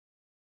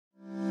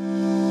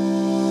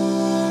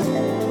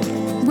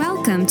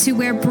Welcome to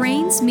Where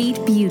Brains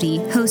Meet Beauty,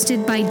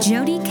 hosted by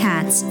Jody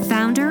Katz,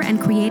 founder and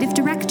creative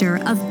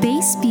director of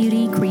Base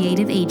Beauty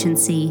Creative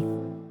Agency.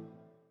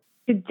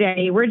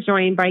 Today, we're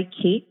joined by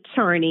Kate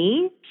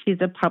Charney. She's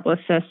a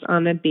publicist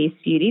on the Base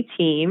Beauty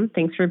team.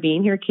 Thanks for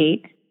being here,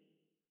 Kate.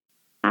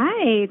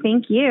 Hi,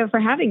 thank you for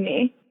having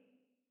me.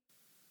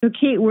 So,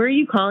 Kate, where are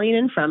you calling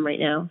in from right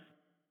now?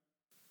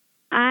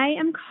 I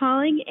am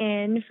calling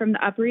in from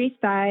the Upper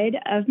East Side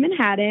of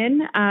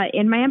Manhattan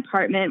in my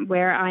apartment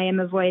where I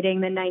am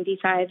avoiding the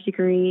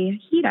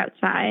 95-degree heat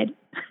outside.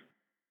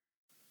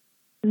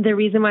 The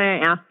reason why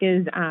I ask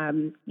is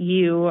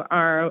you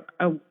are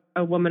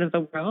a woman of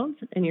the world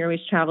and you're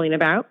always traveling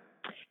about.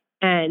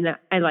 And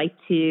I like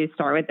to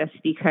start with this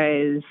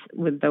because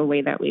with the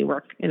way that we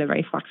work in a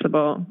very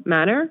flexible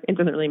manner, it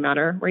doesn't really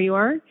matter where you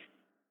are.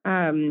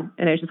 And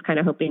I was just kind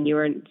of hoping you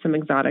were in some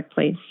exotic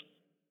place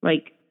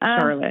like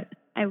Charlotte.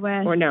 I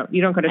wish. Or no,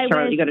 you don't go to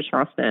Charlotte, you go to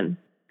Charleston.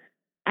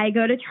 I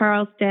go to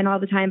Charleston all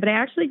the time, but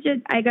I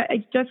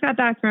just got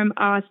back from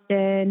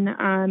Austin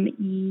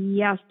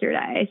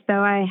yesterday. So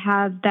I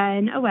have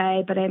been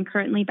away, but I'm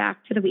currently back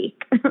for the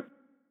week.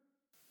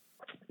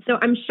 So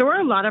I'm sure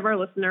a lot of our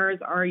listeners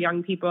are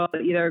young people,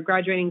 either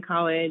graduating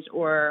college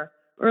or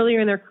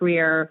earlier in their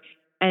career,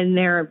 and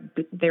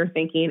they're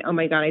thinking, oh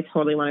my God, I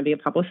totally want to be a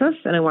publicist,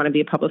 and I want to be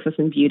a publicist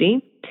in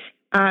beauty.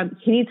 Can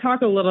you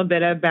talk a little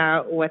bit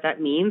about what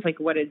that means, like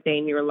what a day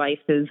in your life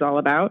is all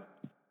about?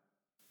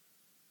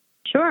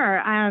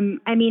 Sure.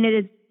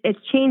 It's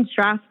changed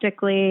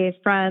drastically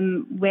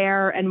from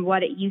where and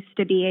what it used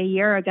to be a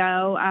year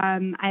ago.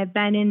 I've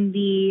been in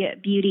the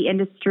beauty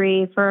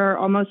industry for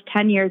almost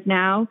 10 years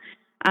now,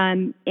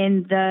 in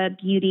the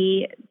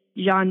beauty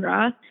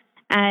genre.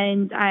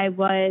 And I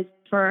was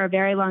for a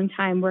very long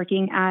time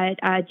working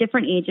at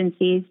different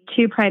agencies,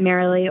 two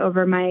primarily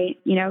over my,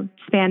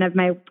 span of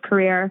my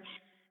career.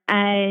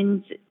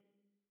 And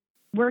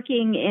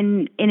working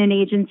in an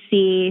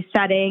agency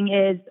setting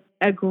is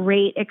a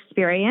great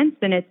experience,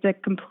 and it's a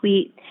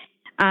complete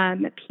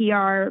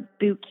PR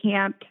boot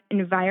camp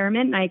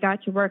environment. And I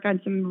got to work on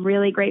some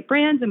really great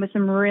brands and with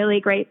some really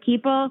great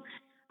people.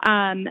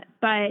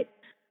 But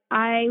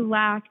I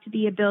lacked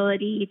the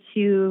ability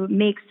to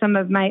make some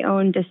of my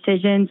own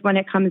decisions when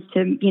it comes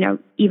to,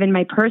 even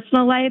my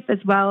personal life, as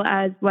well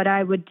as what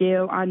I would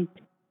do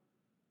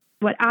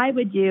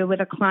with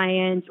a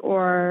client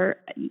or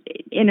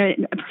in a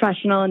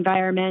professional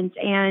environment.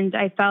 And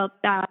I felt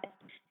that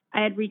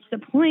I had reached a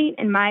point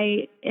in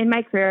my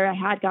career, I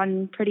had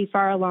gotten pretty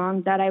far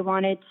along, that I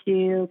wanted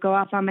to go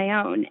off on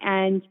my own.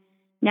 And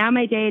now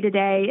my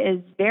day-to-day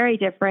is very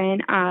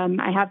different.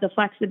 I have the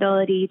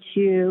flexibility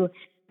to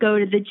go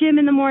to the gym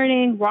in the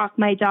morning, walk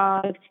my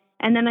dog,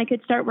 and then I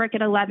could start work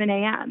at 11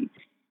 a.m.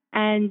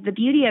 And the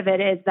beauty of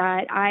it is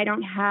that I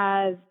don't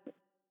have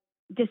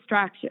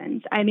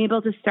distractions. I'm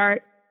able to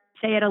start,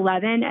 say, at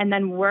 11 and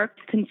then work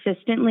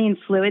consistently and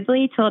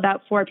fluidly till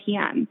about 4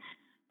 p.m.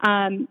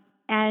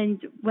 And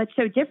what's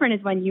so different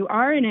is when you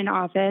are in an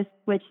office,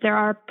 which there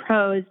are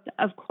pros,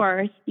 of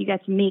course, you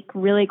get to make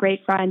really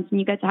great friends and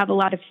you get to have a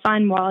lot of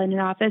fun while in an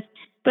office,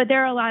 but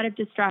there are a lot of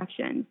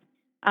distractions.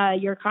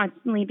 You're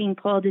constantly being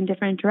pulled in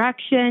different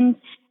directions,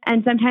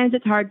 and sometimes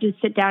it's hard to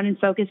sit down and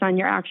focus on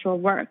your actual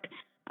work.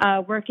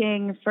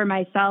 Working for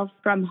myself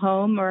from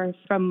home or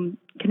from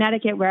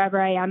Connecticut,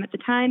 wherever I am at the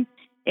time,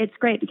 it's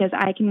great because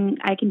I can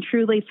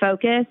truly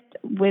focus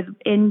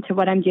into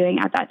what I'm doing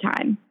at that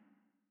time.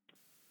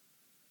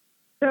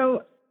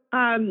 So,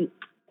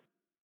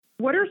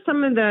 what are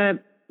some of the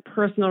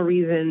personal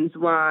reasons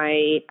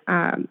why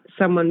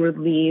someone would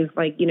leave,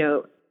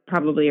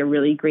 probably a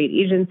really great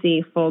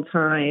agency full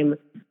time,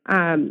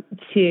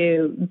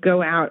 to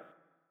go out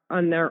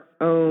on their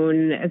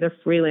own as a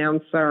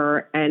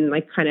freelancer and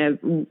kind of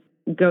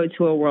go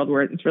to a world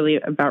where it's really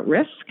about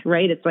risk,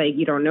 right? It's like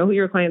you don't know who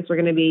your clients are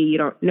going to be, you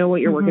don't know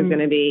what your work is going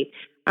to be.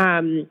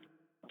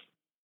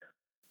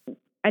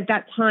 At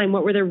that time,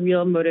 what were the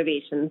real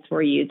motivations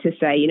for you to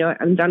say,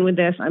 I'm done with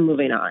this, I'm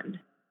moving on?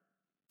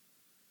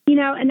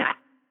 And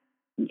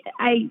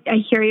I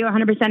hear you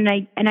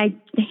 100%. And I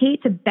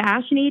hate to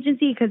bash an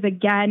agency because,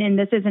 again, and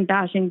this isn't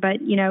bashing, but,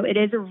 it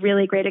is a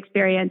really great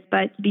experience.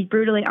 But to be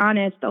brutally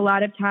honest, a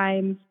lot of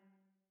times,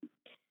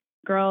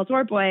 girls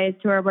or boys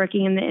who are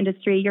working in the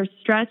industry, you're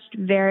stretched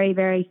very,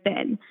 very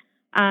thin.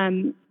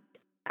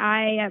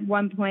 I, at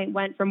one point,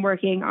 went from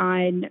working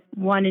on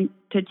 1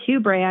 to 2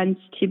 brands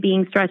to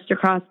being stretched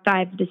across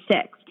 5 to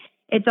 6.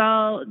 It's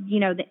all,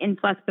 the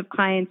influx of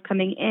clients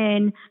coming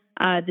in,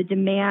 the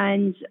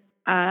demand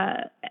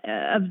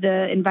of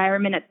the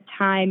environment at the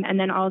time, and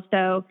then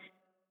also,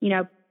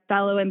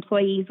 fellow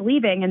employees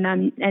leaving and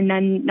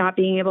then not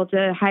being able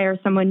to hire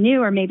someone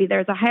new, or maybe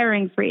there's a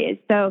hiring freeze.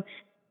 So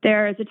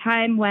there's a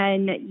time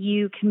when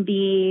you can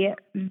be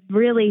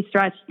really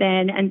stretched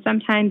thin, and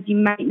sometimes you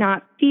might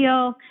not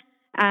feel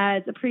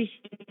as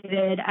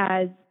appreciated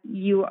as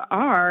you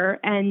are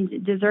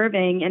and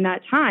deserving in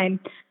that time.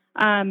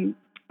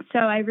 So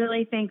I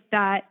really think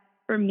that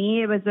for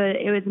me, it was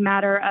a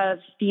matter of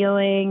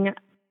feeling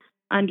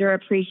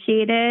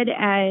underappreciated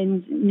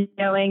and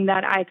knowing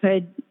that I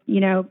could,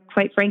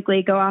 quite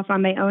frankly, go off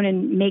on my own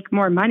and make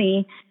more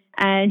money.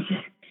 And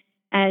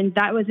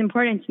that was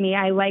important to me.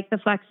 I like the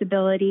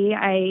flexibility.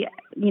 At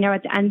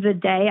the end of the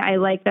day, I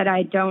like that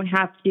I don't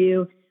have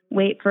to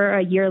wait for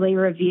a yearly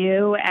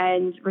review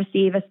and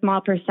receive a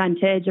small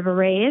percentage of a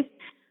raise,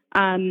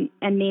 and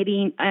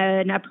maybe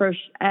a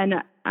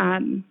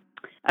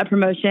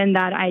promotion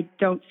that I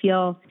don't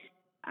feel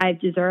I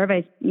deserve.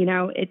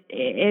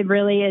 It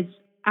really is.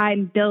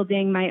 I'm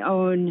building my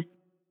own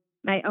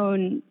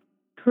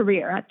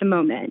career at the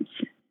moment.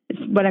 Is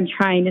what I'm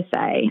trying to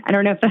say. I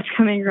don't know if that's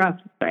coming across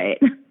right.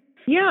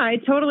 Yeah,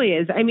 it totally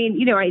is. I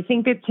mean, I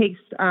think it takes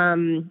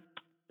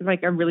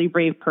like a really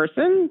brave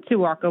person to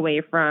walk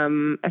away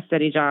from a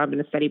steady job and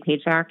a steady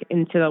paycheck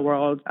into the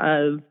world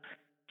of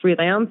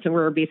freelance, and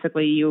where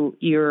basically you're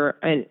your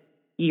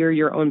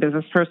own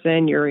business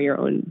person, you're your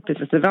own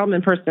business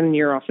development person,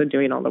 you're also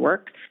doing all the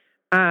work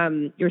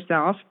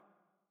yourself.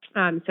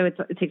 So it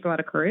takes a lot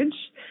of courage.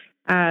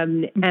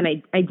 And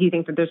I do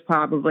think that there's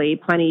probably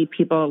plenty of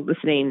people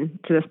listening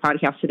to this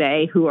podcast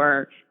today who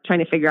are trying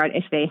to figure out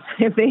if they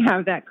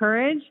have that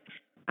courage.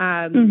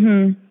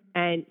 And,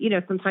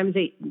 sometimes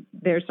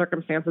there's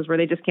circumstances where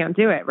they just can't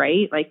do it,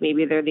 right? Like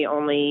maybe they're the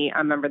only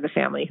member of the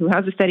family who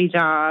has a steady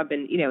job,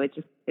 and, it's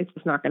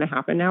just not going to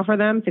happen now for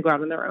them to go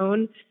out on their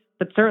own.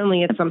 But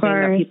certainly it's something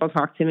that people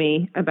talk to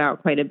me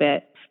about quite a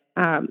bit.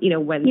 And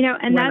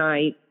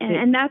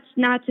that's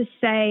not to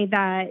say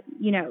that,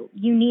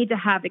 you need to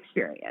have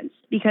experience,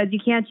 because you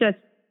can't just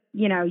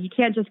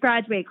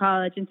graduate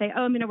college and say,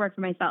 oh, I'm going to work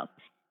for myself.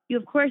 You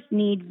of course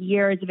need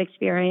years of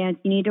experience.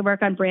 You need to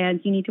work on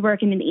brands. You need to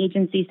work in an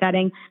agency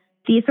setting.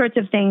 These sorts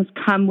of things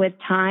come with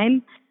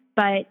time.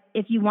 But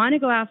if you want to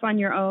go off on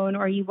your own,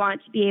 or you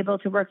want to be able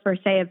to work for,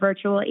 say, a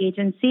virtual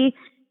agency,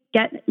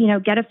 get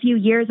a few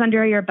years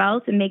under your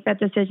belt and make that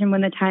decision when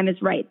the time is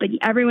right. But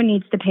everyone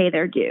needs to pay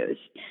their dues.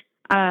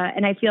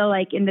 And I feel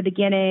like in the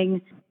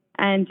beginning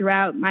and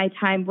throughout my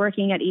time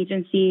working at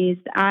agencies,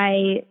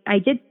 I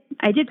did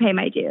pay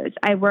my dues.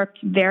 I worked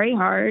very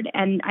hard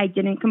and I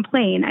didn't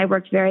complain. I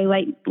worked very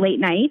late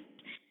nights,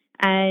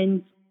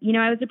 and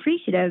I was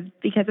appreciative,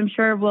 because I'm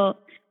sure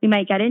we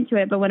might get into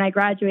it. But when I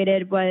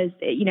graduated was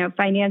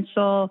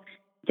financial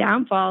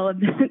downfall of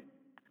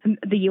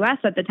the U.S.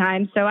 at the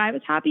time, so I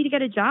was happy to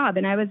get a job,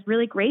 and I was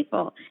really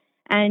grateful.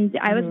 And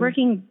I was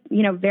working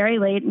very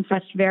late and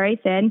stretched very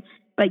thin.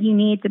 But you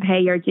need to pay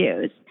your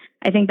dues.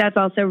 I think that's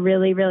also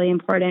really, really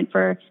important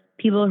for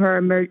people who are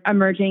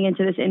emerging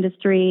into this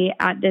industry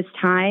at this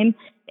time.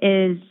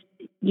 Is,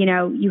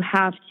 you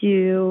have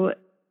to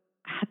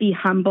be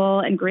humble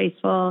and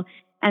graceful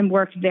and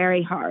work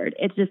very hard.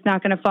 It's just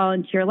not going to fall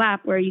into your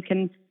lap where you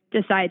can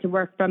decide to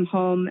work from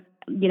home,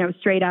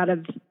 straight out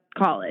of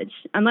college,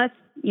 unless,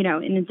 in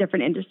a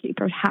different industry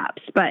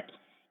perhaps. But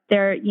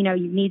there, you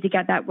need to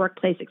get that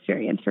workplace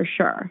experience for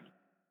sure.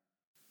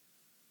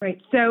 Right.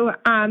 So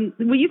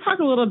will you talk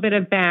a little bit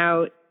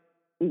about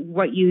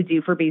what you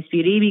do for Base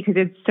Beauty, because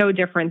it's so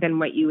different than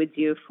what you would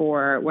do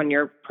for when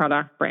you're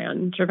product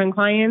brand driven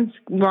clients?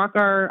 Walk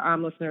our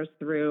listeners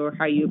through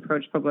how you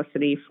approach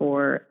publicity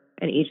for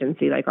an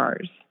agency like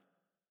ours.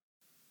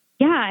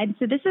 Yeah. And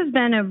so this has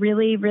been a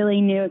really,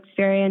 really new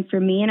experience for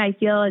me. And I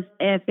feel as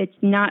if it's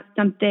not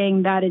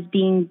something that is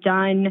being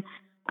done,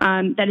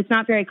 that it's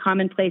not very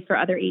commonplace for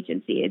other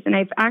agencies. And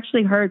I've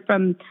actually heard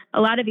from a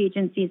lot of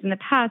agencies in the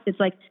past, it's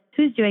like,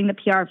 who's doing the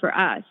PR for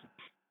us?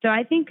 So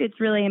I think it's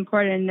really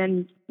important.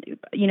 And,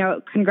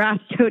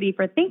 congrats, Jody,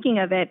 for thinking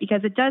of it,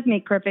 because it does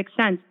make perfect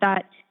sense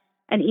that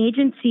an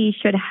agency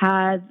should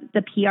have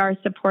the PR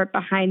support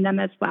behind them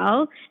as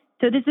well.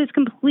 So this is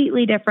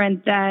completely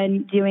different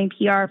than doing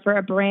PR for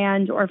a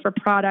brand or for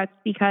products,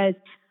 because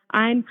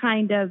I'm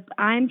trying to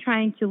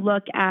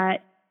look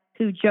at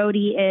who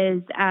Jody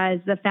is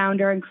as the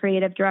founder and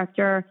creative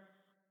director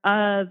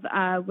of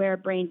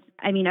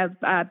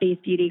Base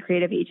Beauty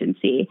Creative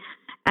Agency,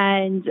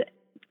 and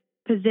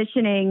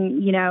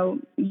positioning,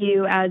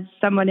 you as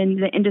someone in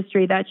the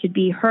industry that should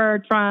be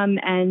heard from,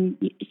 and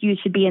you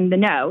should be in the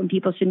know, and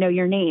people should know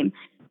your name.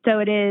 So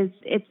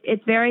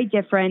it's very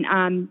different,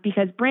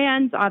 because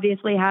brands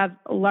obviously have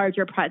a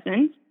larger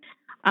presence,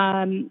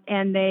 and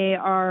they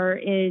are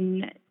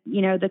in,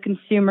 the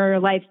consumer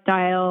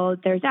lifestyle.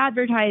 There's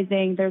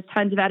advertising, there's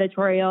tons of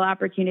editorial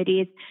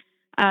opportunities.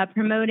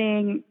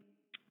 Promoting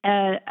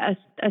a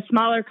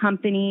smaller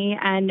company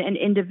and an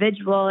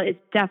individual is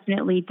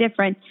definitely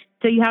different.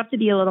 So you have to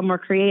be a little more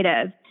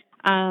creative.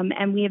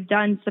 And we have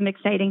done some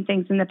exciting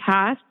things in the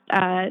past,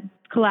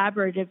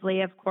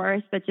 collaboratively, of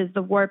course, such as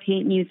the War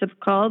Paint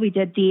musical. We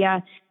did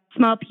the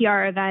small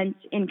PR event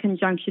in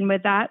conjunction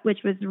with that,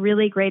 which was a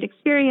really great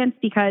experience,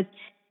 because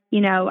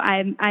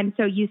I'm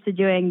so used to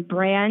doing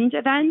brand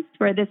events,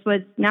 where this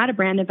was not a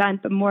brand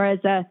event, but more as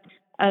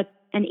an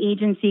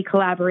agency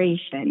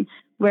collaboration,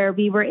 where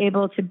we were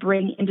able to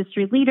bring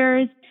industry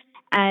leaders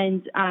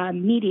and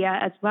media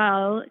as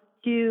well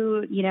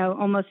to,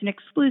 almost an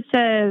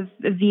exclusive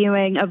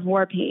viewing of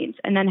War Paint,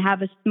 and then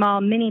have a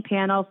small mini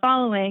panel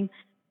following,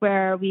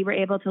 where we were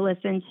able to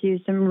listen to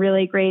some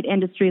really great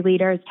industry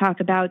leaders talk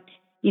about,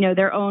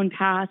 their own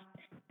past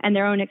and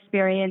their own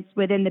experience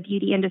within the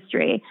beauty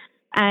industry.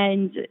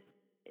 And,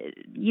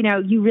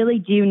 you really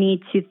do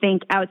need to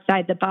think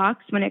outside the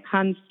box when it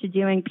comes to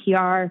doing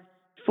PR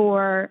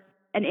for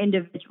an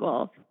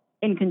individual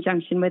in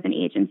conjunction with an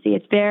agency.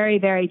 It's very,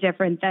 very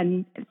different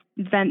than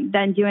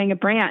doing a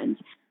brand.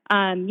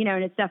 And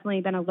it's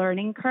definitely been a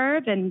learning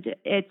curve, and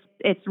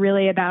it's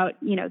really about,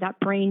 that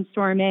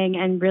brainstorming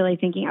and really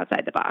thinking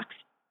outside the box.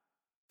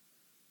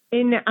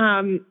 And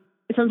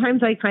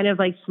sometimes I kind of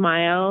like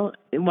smile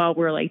while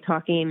we're like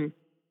talking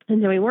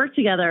and doing work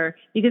together,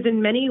 because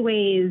in many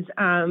ways,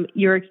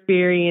 your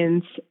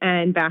experience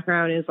and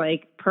background is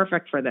like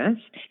perfect for this.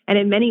 And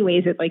in many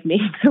ways, it like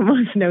makes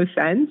almost no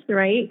sense,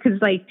 right? Because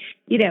like,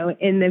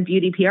 in the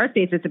beauty PR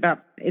space, it's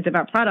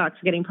about products,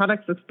 getting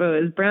products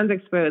exposed, brands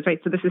exposed, right?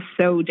 So this is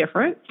so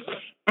different.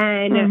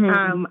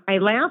 And I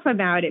laugh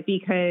about it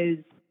because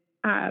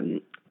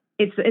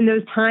it's in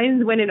those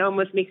times when it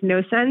almost makes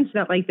no sense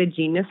that like the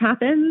genius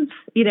happens.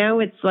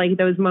 It's like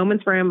those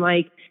moments where I'm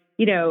like,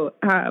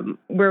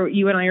 where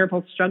you and I are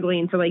both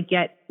struggling to like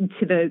get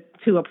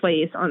to a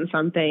place on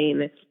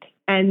something.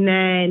 And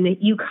then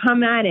you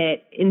come at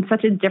it in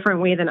such a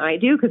different way than I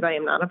do, because I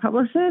am not a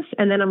publicist.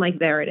 And then I'm like,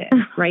 there it is,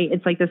 right?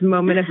 It's like this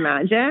moment of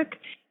magic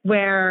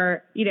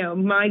where,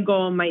 my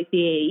goal might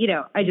be,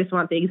 I just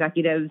want the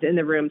executives in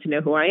the room to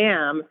know who I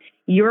am.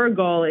 Your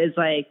goal is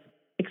like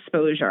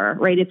exposure,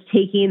 right? It's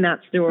taking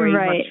that story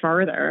much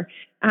farther.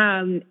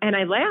 And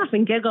I laugh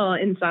and giggle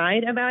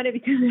inside about it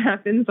because it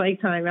happens like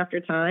time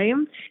after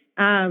time,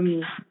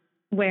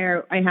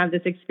 where I have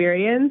this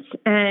experience.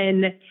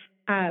 And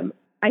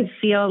I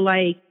feel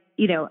like,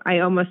 I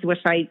almost wish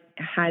I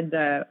had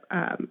the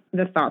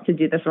thought to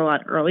do this a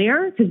lot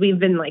earlier, because we've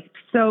been like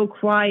so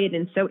quiet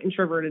and so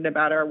introverted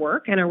about our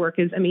work, and our work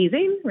is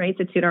amazing, right?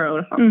 To toot our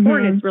own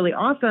horn, it's really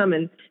awesome.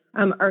 And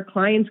our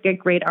clients get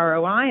great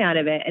ROI out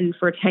of it. And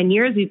for 10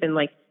 years, we've been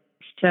like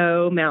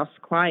so mouse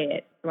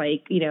quiet,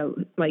 like,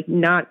 like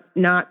not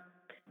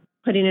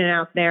putting it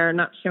out there,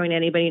 not showing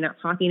anybody, not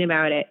talking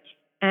about it.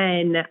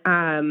 And,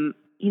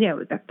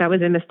 that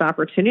was a missed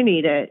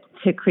opportunity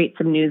to create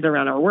some news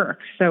around our work.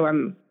 So,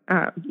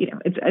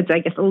 it's, I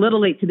guess, a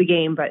little late to the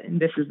game, but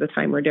this is the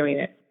time we're doing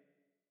it.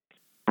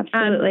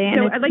 Absolutely.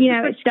 And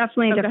it's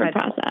definitely a different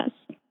process.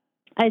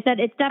 I said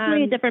it's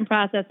definitely a different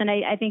process. And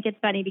I think it's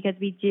funny because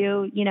we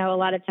do, a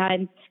lot of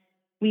times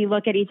we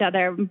look at each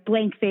other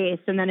blank face,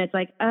 and then it's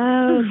like,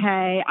 oh,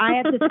 okay,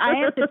 I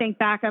have to think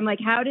back. I'm like,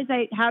 how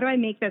do I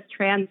make this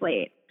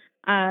translate?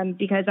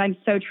 Because I'm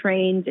so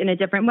trained in a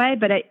different way,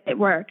 but it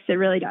works. It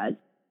really does.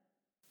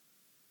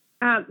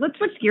 Let's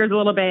switch gears a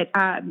little bit.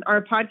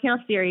 Our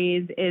podcast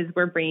series is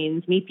Where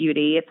Brains Meet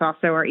Beauty. It's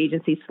also our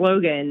agency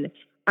slogan.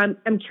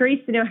 I'm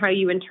curious to know how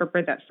you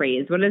interpret that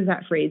phrase. What does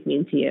that phrase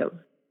mean to you?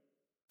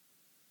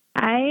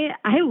 I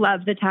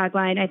love the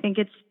tagline. I think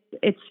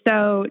it's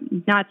so,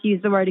 not to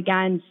use the word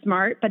again,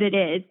 smart, but it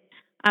is.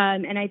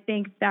 And I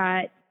think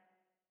that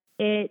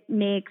it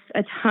makes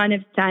a ton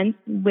of sense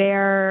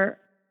where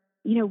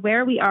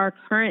we are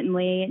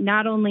currently,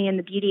 not only in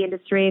the beauty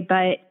industry,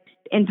 but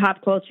in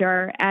pop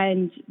culture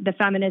and the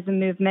feminism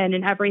movement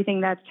and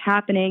everything that's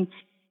happening.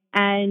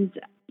 And,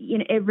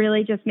 it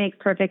really just makes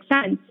perfect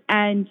sense.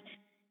 And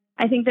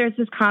I think there's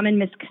this common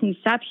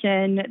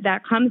misconception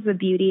that comes with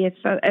beauty. If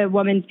a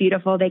woman's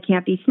beautiful, they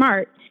can't be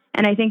smart.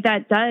 And I think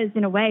that does,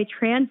 in a way,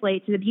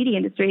 translate to the beauty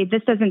industry.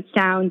 This doesn't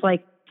sound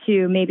like,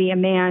 to maybe a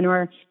man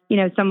or,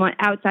 someone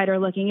outsider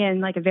looking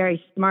in, like a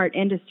very smart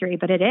industry,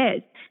 but it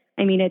is.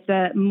 I mean, it's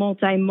a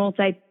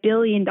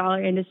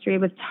multi-billion-dollar industry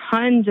with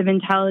tons of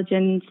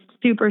intelligent,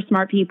 super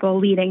smart people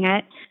leading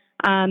it.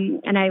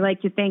 And I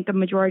like to think a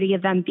majority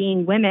of them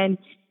being women.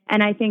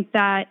 And I think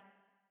that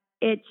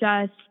it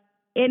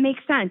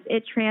makes sense.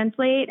 It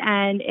translates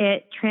and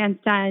it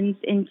transcends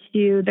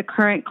into the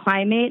current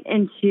climate,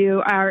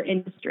 into our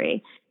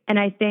industry. And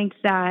I think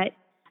that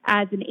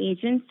as an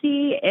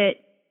agency,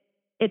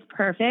 it's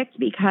perfect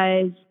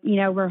because,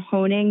 we're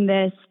honing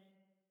this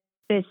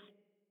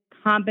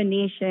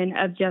combination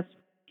of just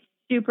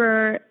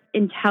super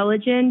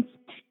intelligence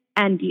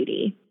and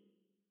beauty.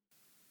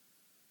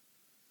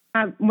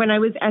 When I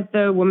was at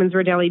the Women's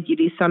Wear Daily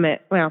Beauty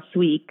Summit last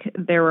week,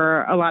 there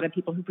were a lot of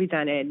people who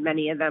presented.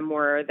 Many of them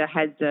were the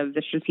heads of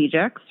the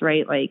strategics,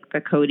 right? Like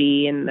the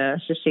Coty and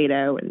the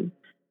Shiseido and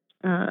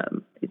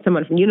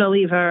someone from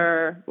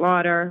Unilever,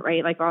 Lauder,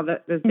 right? Like all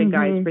those big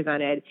guys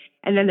presented.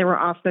 And then there were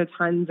also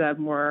tons of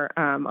more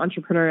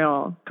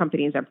entrepreneurial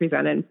companies that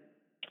presented.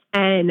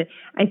 And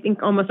I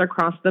think almost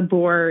across the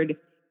board,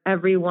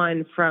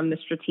 everyone from the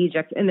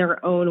strategics in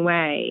their own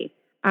way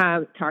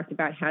talked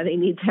about how they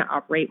need to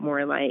operate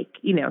more like,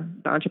 the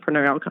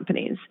entrepreneurial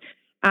companies.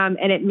 And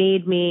it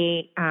made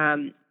me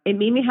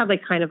have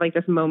like kind of like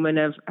this moment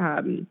of,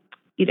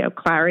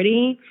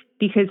 clarity,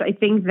 because I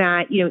think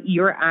that,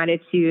 your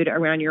attitude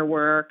around your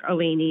work,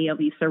 Eleni,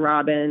 Elisa,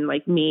 Robin,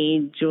 like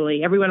me,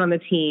 Julie, everyone on the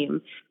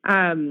team,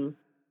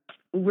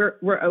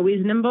 we're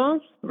always nimble,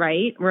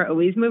 right? We're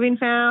always moving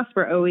fast.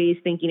 We're always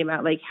thinking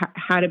about like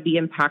how to be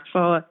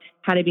impactful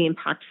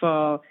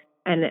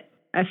and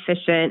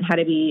efficient, how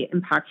to be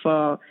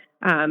impactful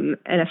and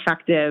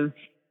effective.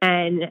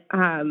 And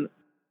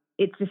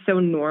it's just so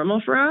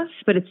normal for us,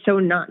 but it's so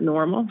not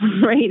normal,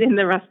 right, in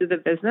the rest of the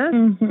business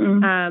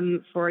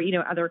for,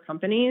 other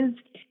companies.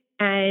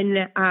 And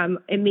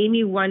it made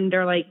me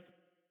wonder,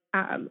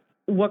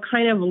 what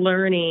kind of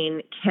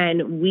learning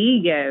can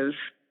we give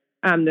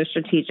the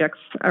strategics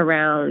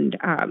around,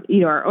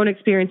 our own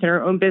experience in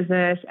our own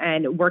business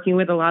and working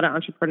with a lot of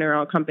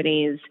entrepreneurial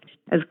companies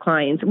as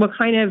clients? What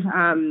kind of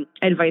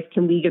advice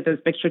can we give those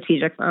big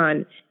strategics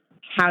on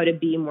how to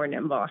be more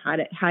nimble,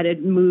 how to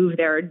move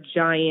their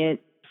giant,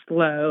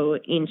 slow,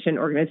 ancient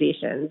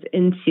organizations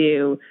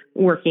into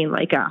working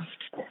like us?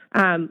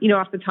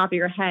 Off the top of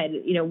your head,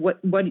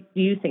 what do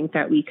you think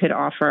that we could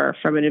offer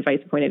from an advice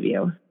point of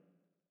view?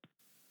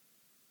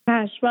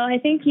 Gosh, well, I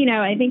think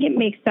it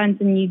makes sense,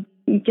 and you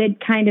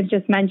did kind of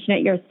just mention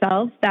it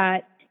yourself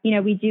that,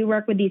 we do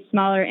work with these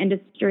smaller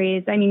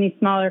industries, these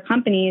smaller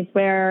companies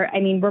where,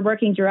 we're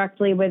working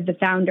directly with the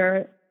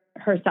founder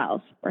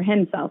herself or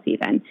himself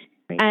even.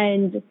 Right.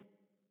 And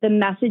the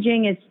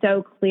messaging is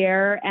so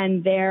clear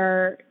and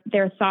their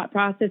thought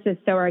process is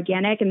so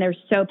organic and they're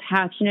so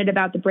passionate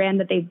about the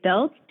brand that they've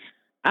built.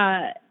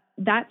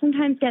 That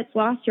sometimes gets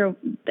lost.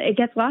 It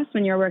gets lost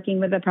when you're working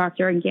with a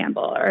Procter and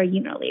Gamble or a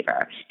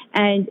Unilever.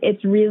 And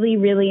it's really,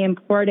 really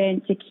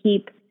important to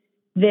keep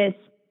this,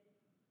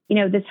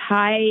 this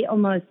high,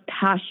 almost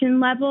passion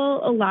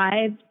level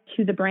alive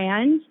to the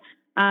brand,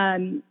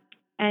 and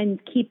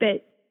keep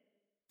it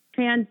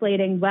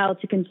translating well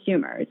to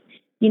consumers.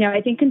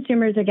 I think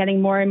consumers are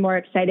getting more and more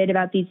excited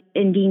about these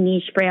indie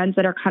niche brands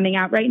that are coming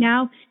out right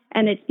now.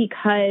 And it's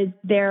because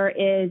there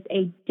is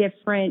a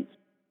different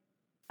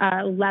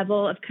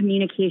level of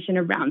communication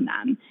around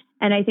them.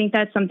 And I think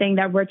that's something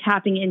that we're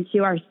tapping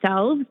into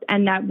ourselves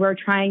and that we're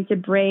trying to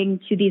bring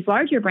to these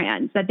larger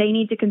brands, that they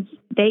need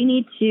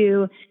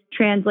to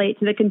translate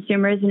to the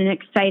consumers in an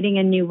exciting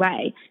and new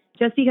way.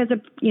 Just because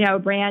a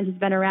brand has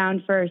been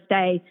around for,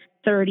 say,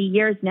 30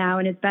 years now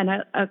and has been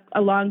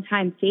a long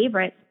time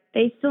favorite,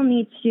 they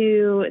need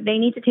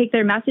to take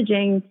their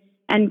messaging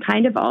and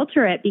kind of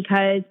alter it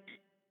because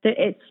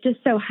it's just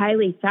so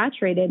highly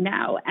saturated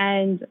now.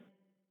 And,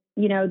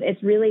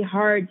 it's really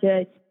hard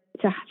to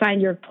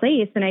find your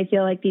place. And I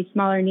feel like these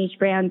smaller niche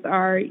brands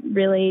are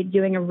really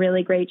doing a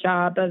really great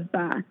job of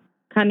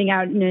coming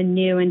out in a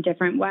new and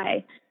different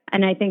way.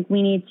 And I think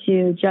we need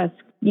to just,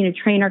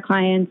 train our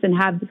clients and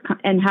have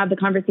the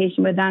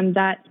conversation with them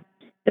that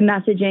the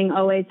messaging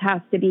always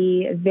has to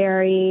be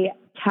very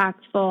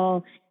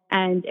tactful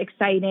and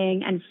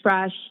exciting and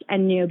fresh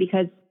and new,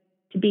 because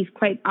to be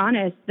quite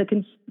honest,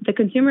 the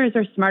consumers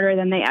are smarter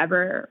than they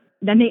ever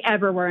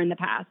were in the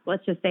past.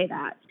 Let's just say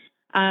that.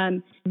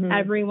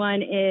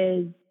 Everyone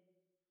is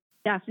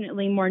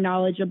definitely more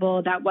knowledgeable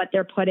about what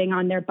they're putting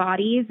on their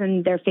bodies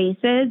and their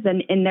faces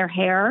and in their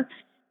hair.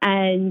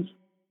 And,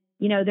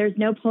 there's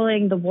no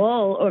pulling the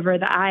wool over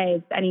the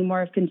eyes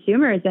anymore of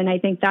consumers. And I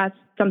think that's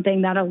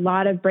something that a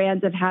lot of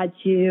brands have had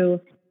to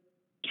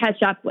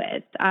catch up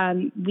with.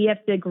 We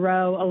have to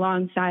grow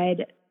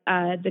alongside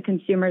the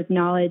consumer's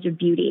knowledge of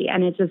beauty,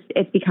 and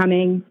it's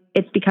becoming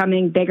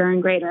bigger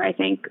and greater. I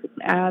think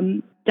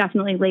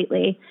definitely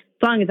lately,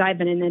 as long as I've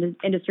been in the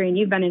industry, and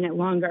you've been in it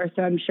longer,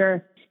 so I'm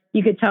sure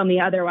you could tell me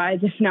otherwise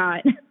if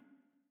not.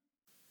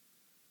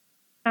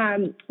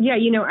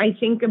 I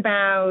think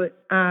about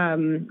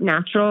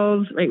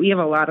naturals. Right, we have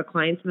a lot of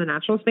clients in the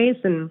natural space,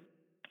 and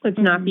it's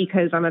not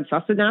because I'm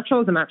obsessed with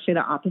naturals. I'm actually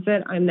the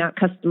opposite. I'm that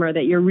customer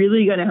that you're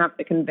really going to have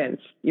to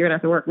convince. You're going to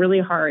have to work really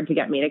hard to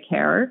get me to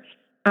care.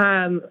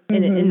 And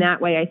in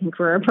that way, I think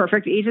we're a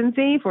perfect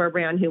agency for a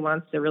brand who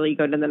wants to really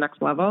go to the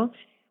next level.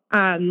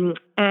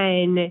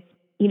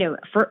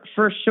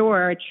 For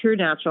sure, true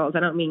naturals, I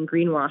don't mean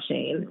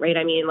greenwashing, right?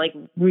 I mean, like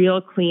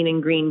real clean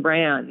and green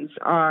brands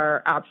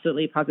are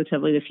absolutely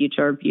positively the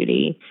future of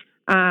beauty.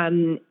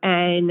 And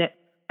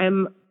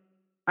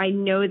I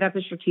know that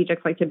the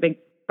strategics like to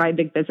buy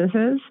big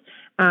businesses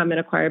and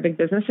acquire big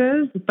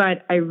businesses,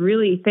 but I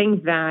really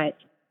think that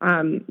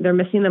they're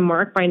missing the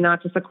mark by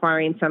not just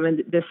acquiring some of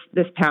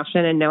this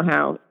passion and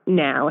know-how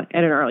now at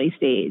an early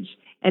stage,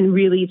 and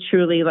really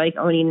truly like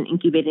owning and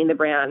incubating the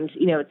brand,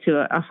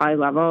 to a high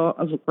level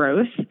of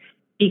growth.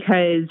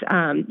 Because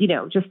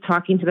just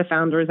talking to the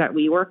founders that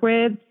we work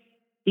with,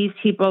 these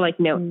people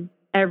know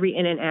every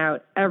in and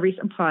out, every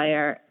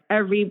supplier,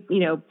 every,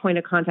 point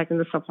of contact in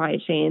the supply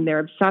chain. They're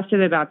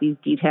obsessive about these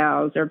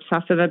details. They're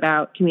obsessive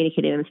about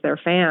communicating them to their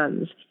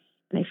fans.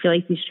 And I feel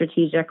like these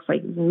strategics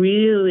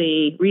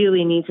really,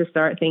 really need to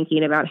start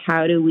thinking about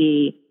how do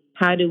we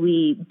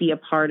be a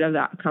part of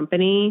that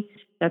company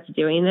that's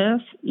doing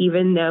this,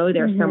 even though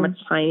they're so much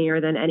tinier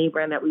than any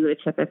brand that we would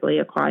typically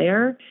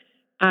acquire,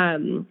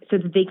 so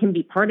that they can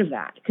be part of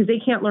that, because they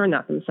can't learn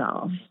that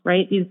themselves,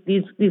 right?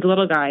 These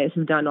little guys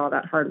have done all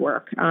that hard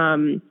work,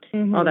 all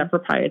that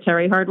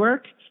proprietary hard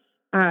work.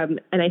 And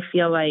I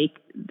feel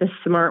like the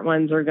smart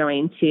ones are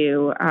going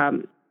to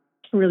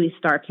really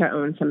start to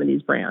own some of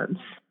these brands.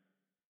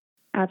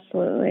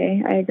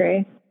 Absolutely. I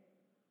agree.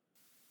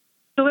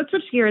 So let's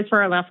switch gears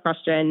for our last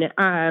question.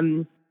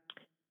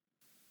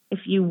 if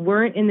you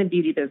weren't in the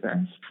beauty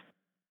business,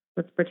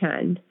 let's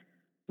pretend,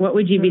 what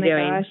would you be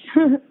doing?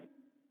 Gosh.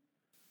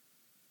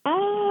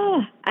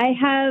 I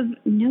have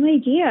no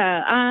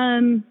idea.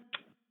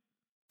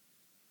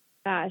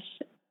 Gosh.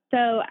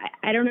 So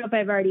I don't know if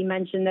I've already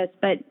mentioned this,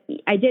 but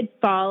I did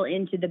fall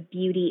into the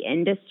beauty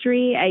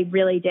industry. I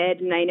really did.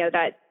 And I know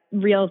that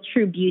real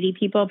true beauty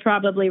people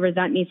probably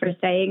resent me for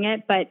saying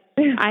it, but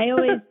I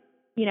always,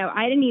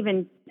 I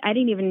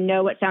didn't even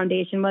know what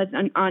foundation was,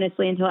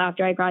 honestly, until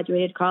after I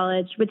graduated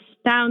college, which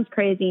sounds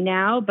crazy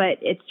now, but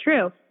it's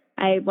true.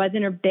 I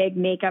wasn't a big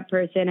makeup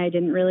person. I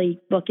didn't really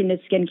look into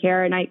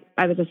skincare, and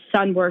I was a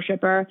sun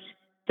worshiper.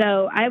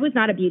 So I was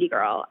not a beauty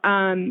girl.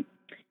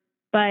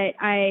 But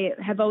I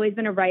have always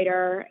been a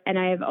writer, and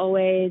I have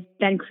always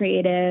been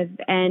creative,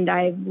 and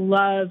I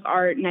love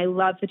art, and I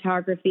love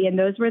photography. And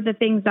those were the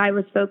things I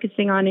was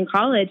focusing on in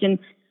college. And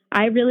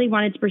I really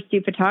wanted to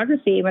pursue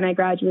photography when I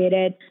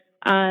graduated,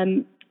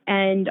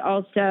 and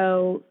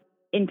also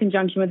in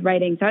conjunction with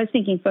writing. So I was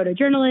thinking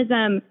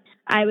photojournalism.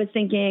 I was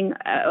thinking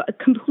a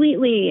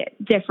completely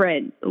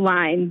different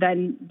line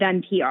than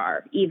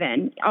PR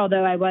even,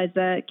 although I was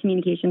a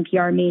communication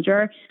PR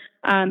major.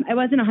 I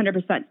wasn't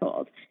 100%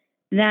 sold.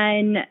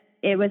 Then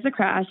it was a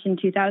crash in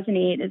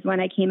 2008 is when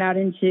I came out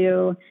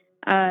into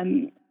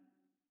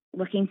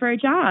looking for a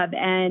job.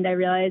 And I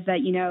realized that,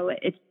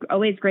 it's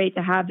always great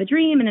to have the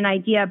dream and an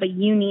idea, but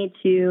you need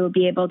to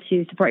be able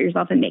to support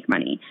yourself and make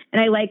money.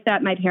 And I like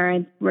that my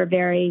parents were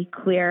very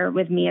clear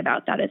with me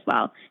about that as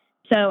well.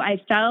 So I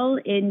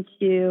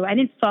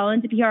didn't fall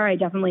into PR. I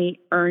definitely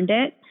earned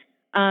it.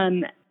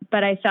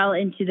 But I fell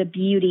into the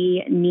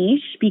beauty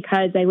niche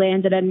because I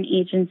landed at an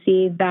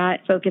agency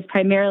that focused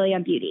primarily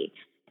on beauty.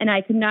 And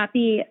I could not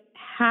be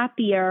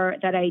happier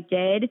that I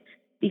did,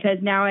 because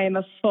now I am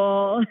a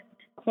full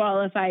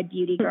qualified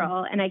beauty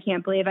girl. And I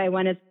can't believe I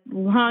went as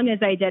long as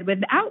I did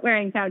without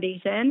wearing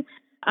foundation,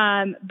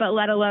 but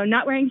let alone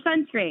not wearing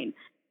sunscreen.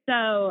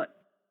 So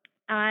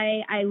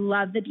I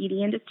love the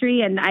beauty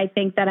industry. And I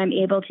think that I'm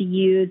able to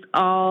use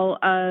all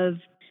of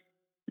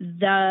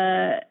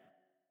the,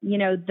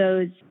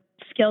 those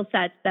skill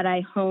sets that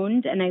I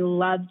honed and I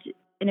loved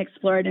and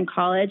explored in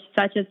college,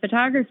 such as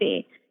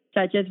photography,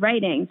 such as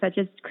writing, such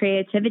as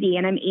creativity.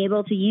 And I'm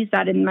able to use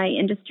that in my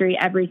industry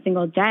every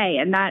single day.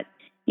 And that,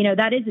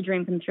 that is a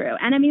dream come true.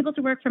 And I'm able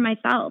to work for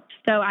myself.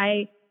 So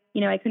I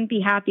couldn't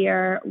be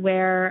happier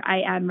where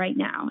I am right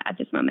now at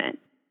this moment.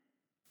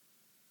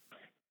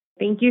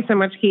 Thank you so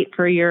much, Kate,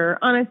 for your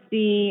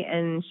honesty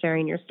and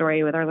sharing your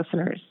story with our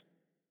listeners.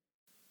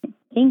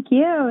 Thank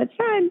you. It's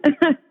fun.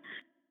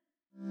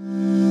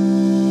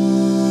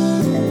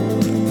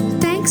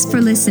 Thanks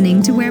for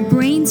listening to Where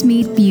Brains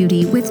Meet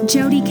Beauty with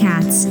Jody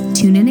Katz.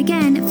 Tune in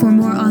again for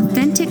more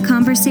authentic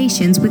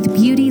conversations with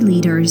beauty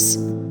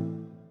leaders.